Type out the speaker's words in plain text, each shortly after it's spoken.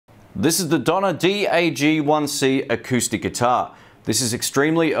This is the Donner DAG-C1 Acoustic Guitar. This is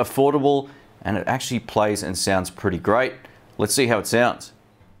extremely affordable and it actually plays and sounds pretty great. Let's see how it sounds.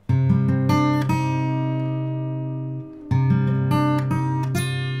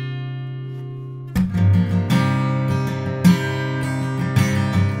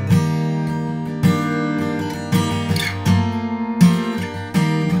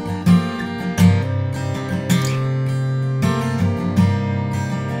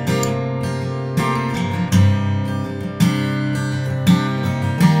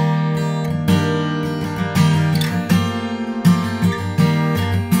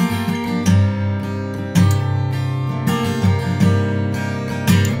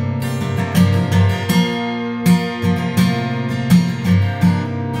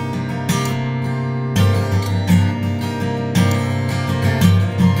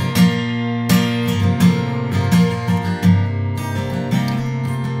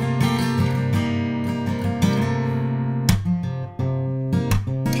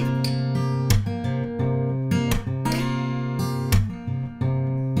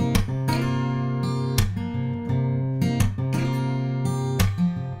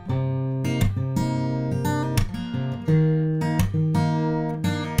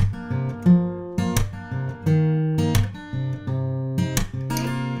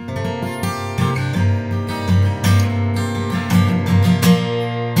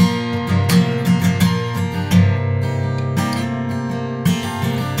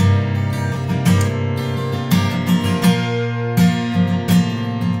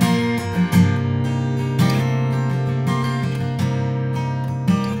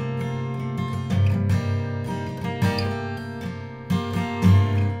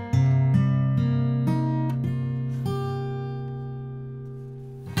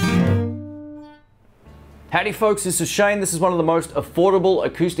 Howdy folks, this is Shane. This is one of the most affordable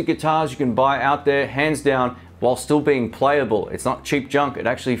acoustic guitars you can buy out there, hands down, while still being playable. It's not cheap junk, it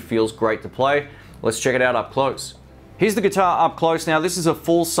actually feels great to play. Let's check it out up close. Here's the guitar up close. Now this is a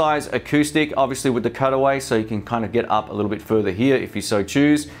full-size acoustic, obviously with the cutaway, so you can kind of get up a little bit further here if you so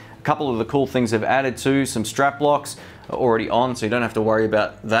choose. A couple of the cool things they've added too, some strap locks are already on, so you don't have to worry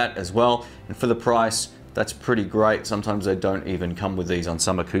about that as well. And for the price, that's pretty great. Sometimes they don't even come with these on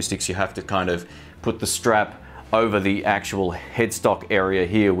some acoustics. You have to kind of put the strap over the actual headstock area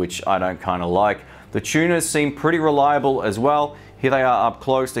here, which I don't kind of like. The tuners seem pretty reliable as well. Here they are up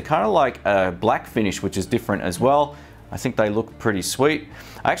close. They're kind of like a black finish, which is different as well. I think they look pretty sweet.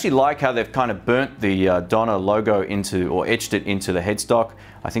 I actually like how they've kind of burnt the Donner logo into, or etched it into the headstock.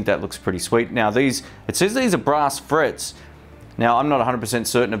 I think that looks pretty sweet. Now these, it says these are brass frets. Now I'm not 100%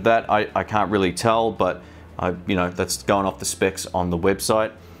 certain of that. I can't really tell, but you know, that's going off the specs on the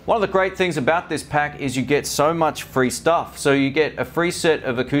website. One of the great things about this pack is you get so much free stuff. So you get a free set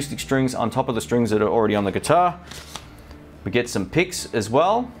of acoustic strings on top of the strings that are already on the guitar. We get some picks as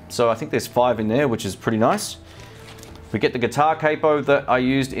well. So I think there's 5 in there, which is pretty nice. We get the guitar capo that I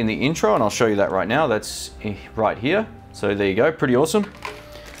used in the intro, and I'll show you that right now. That's right here. So there you go, pretty awesome.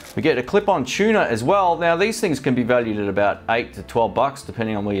 We get a clip-on tuner as well. Now these things can be valued at about 8 to 12 bucks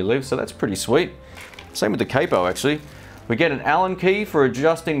depending on where you live, so that's pretty sweet. Same with the capo actually. We get an Allen key for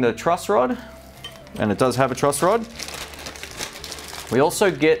adjusting the truss rod, and it does have a truss rod. We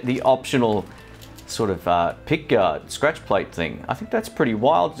also get the optional sort of pick guard, scratch plate thing. I think that's pretty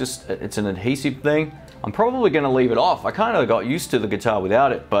wild, just it's an adhesive thing. I'm probably going to leave it off. I kind of got used to the guitar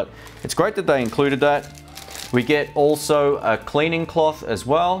without it, but it's great that they included that. We get also a cleaning cloth as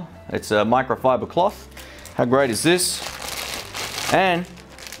well. It's a microfiber cloth. How great is this? And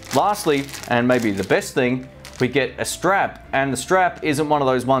lastly, and maybe the best thing, we get a strap, and the strap isn't one of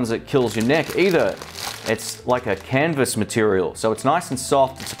those ones that kills your neck either. It's like a canvas material, so it's nice and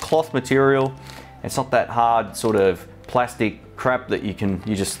soft. It's a cloth material. It's not that hard sort of plastic crap that you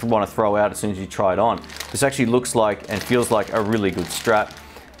just want to throw out as soon as you try it on. This actually looks like and feels like a really good strap,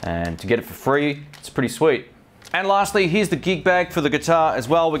 and to get it for free, it's pretty sweet. And lastly, here's the gig bag for the guitar as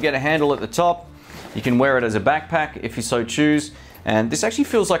well. We get a handle at the top. You can wear it as a backpack if you so choose. And this actually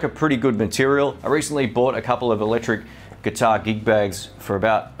feels like a pretty good material. I recently bought a couple of electric guitar gig bags for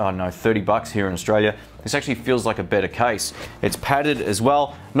about, I don't know, 30 bucks here in Australia. This actually feels like a better case. It's padded as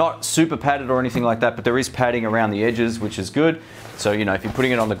well, not super padded or anything like that, but there is padding around the edges, which is good. So, you know, if you're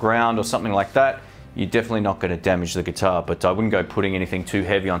putting it on the ground or something like that, you're definitely not going to damage the guitar, but I wouldn't go putting anything too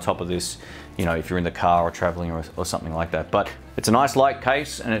heavy on top of this, you know, if you're in the car or traveling or something like that. But it's a nice light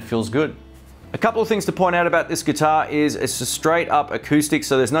case and it feels good. A couple of things to point out about this guitar is it's a straight up acoustic,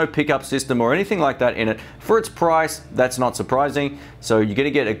 so there's no pickup system or anything like that in it. For its price, that's not surprising. So you're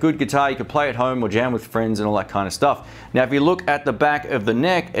gonna get a good guitar, you can play at home or jam with friends and all that kind of stuff. Now, if you look at the back of the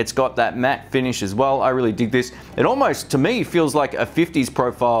neck, it's got that matte finish as well. I really dig this. It almost, to me, feels like a 50s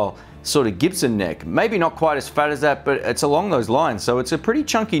profile sort of Gibson neck. Maybe not quite as fat as that, but it's along those lines. So it's a pretty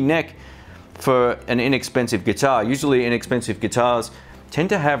chunky neck for an inexpensive guitar. Usually inexpensive guitars tend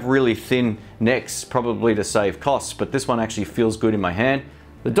to have really thin necks, probably to save costs, but this one actually feels good in my hand.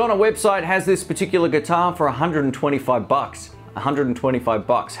 The Donner website has this particular guitar for 125 bucks. 125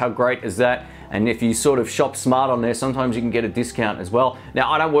 bucks, how great is that? And if you sort of shop smart on there, sometimes you can get a discount as well.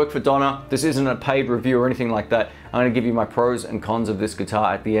 Now, I don't work for Donner. This isn't a paid review or anything like that. I'm gonna give you my pros and cons of this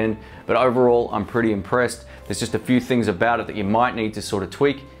guitar at the end, but overall, I'm pretty impressed. There's just a few things about it that you might need to sort of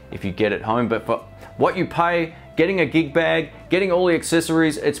tweak if you get it home, but for what you pay, getting a gig bag, getting all the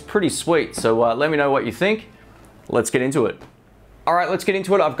accessories, it's pretty sweet. So let me know what you think. Let's get into it. All right, let's get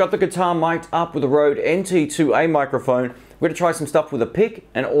into it. I've got the guitar mic'd up with a Rode NT2A microphone. We're gonna try some stuff with a pick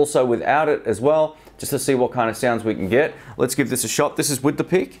and also without it as well, just to see what kind of sounds we can get. Let's give this a shot. This is with the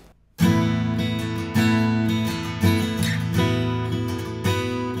pick.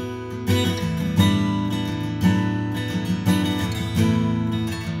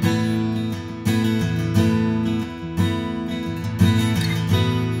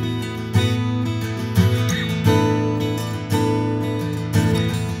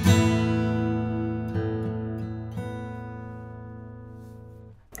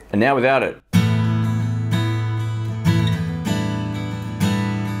 And now without it.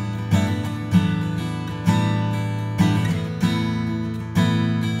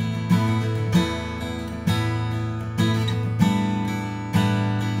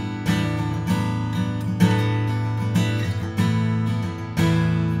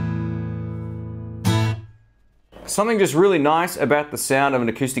 Something just really nice about the sound of an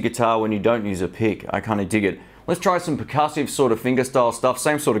acoustic guitar when you don't use a pick. I kind of dig it. Let's try some percussive sort of fingerstyle stuff,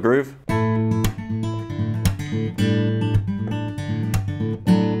 same sort of groove.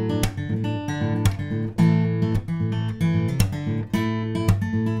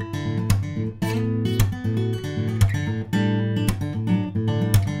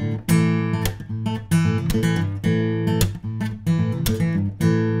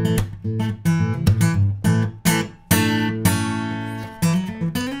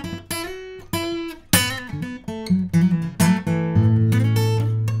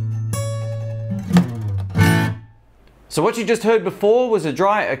 So what you just heard before was a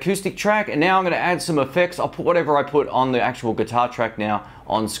dry acoustic track, and now I'm going to add some effects. I'll put whatever I put on the actual guitar track now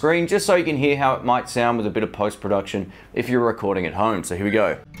on screen, just so you can hear how it might sound with a bit of post-production if you're recording at home. So here we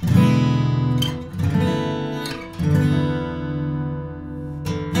go.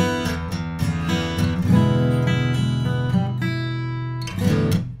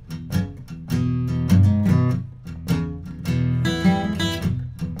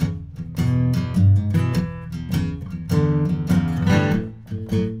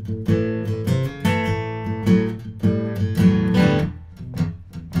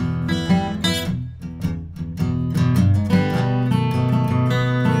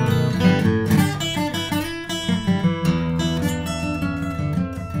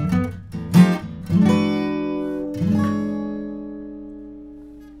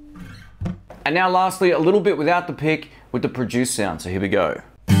 And now lastly, a little bit without the pick with the produced sound. So here we go.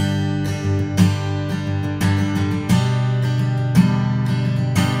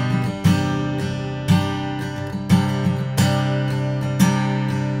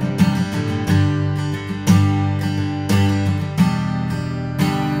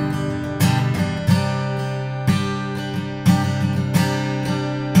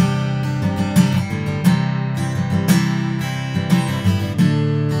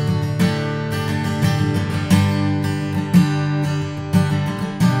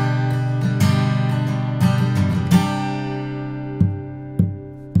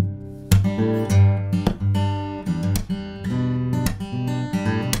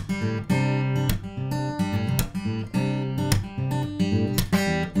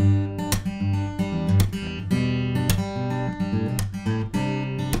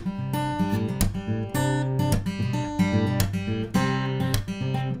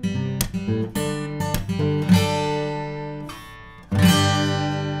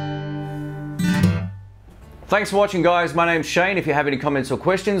 Thanks for watching, guys. My name's Shane. If you have any comments or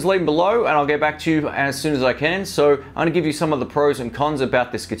questions, leave them below and I'll get back to you as soon as I can. So I'm gonna give you some of the pros and cons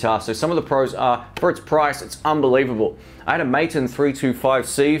about this guitar. So some of the pros are, for its price, it's unbelievable. I had a Maton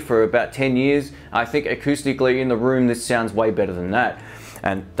 325C for about 10 years. I think acoustically in the room, this sounds way better than that.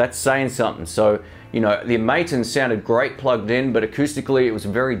 and that's saying something. So, you know, the Matins sounded great plugged in, but acoustically it was a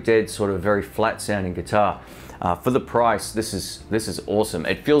very dead, sort of very flat sounding guitar. For the price, this is awesome.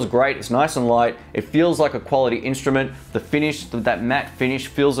 It feels great, it's nice and light, it feels like a quality instrument. The finish, that matte finish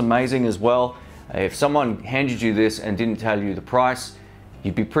feels amazing as well. If someone handed you this and didn't tell you the price,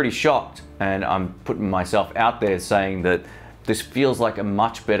 you'd be pretty shocked. And I'm putting myself out there saying that this feels like a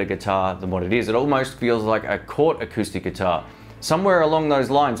much better guitar than what it is. It almost feels like a Cort acoustic guitar. Somewhere along those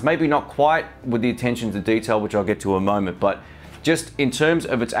lines, maybe not quite with the attention to detail, which I'll get to in a moment, but just in terms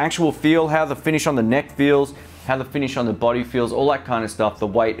of its actual feel, how the finish on the neck feels, how the finish on the body feels, all that kind of stuff, the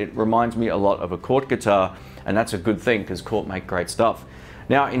weight, it reminds me a lot of a Cort guitar, and that's a good thing because Cort make great stuff.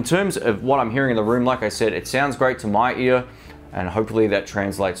 Now, in terms of what I'm hearing in the room, like I said, it sounds great to my ear, and hopefully that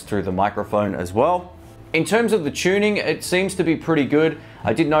translates through the microphone as well. In terms of the tuning, it seems to be pretty good.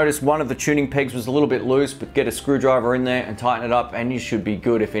 I did notice one of the tuning pegs was a little bit loose, but get a screwdriver in there and tighten it up and you should be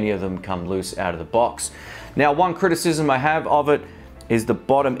good if any of them come loose out of the box. Now, one criticism I have of it is the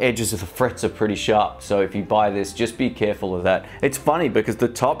bottom edges of the frets are pretty sharp. So if you buy this, just be careful of that. It's funny because the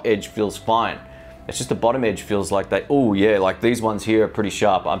top edge feels fine. It's just the bottom edge feels like that. Oh yeah, like these ones here are pretty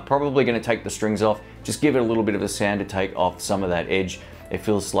sharp. I'm probably gonna take the strings off, just give it a little bit of a sand to take off some of that edge. It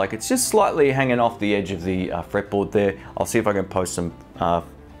feels like it's just slightly hanging off the edge of the fretboard there. I'll see if I can post some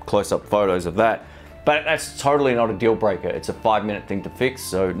close-up photos of that. But that's totally not a deal breaker. It's a 5-minute thing to fix,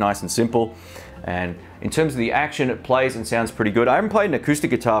 so nice and simple. And in terms of the action, it plays and sounds pretty good. I haven't played an acoustic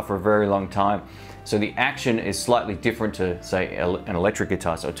guitar for a very long time, so the action is slightly different to, say, an electric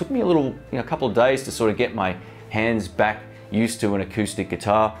guitar. So it took me a couple of days to sort of get my hands back used to an acoustic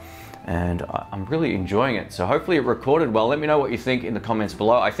guitar, and I'm really enjoying it. So hopefully it recorded well. Let me know what you think in the comments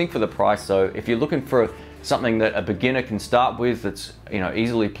below. I think for the price though, if you're looking for something that a beginner can start with that's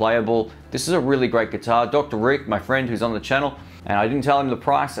easily playable, this is a really great guitar. Dr. Rick, my friend who's on the channel, and I didn't tell him the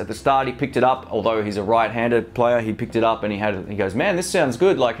price at the start, he picked it up, although he's a right-handed player, he picked it up and he goes, man, this sounds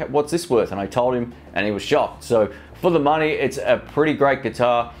good, like what's this worth? And I told him and he was shocked. So for the money, it's a pretty great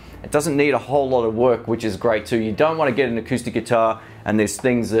guitar. It doesn't need a whole lot of work, which is great too. You don't want to get an acoustic guitar and there's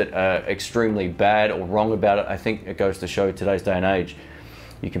things that are extremely bad or wrong about it. I think it goes to show today's day and age,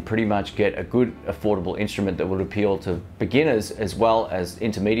 you can pretty much get a good affordable instrument that would appeal to beginners as well as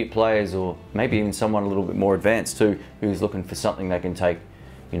intermediate players, or maybe even someone a little bit more advanced too, who's looking for something they can take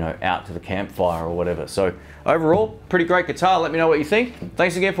out to the campfire or whatever. So overall, pretty great guitar. Let me know what you think.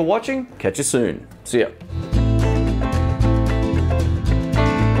 Thanks again for watching. Catch you soon. See ya.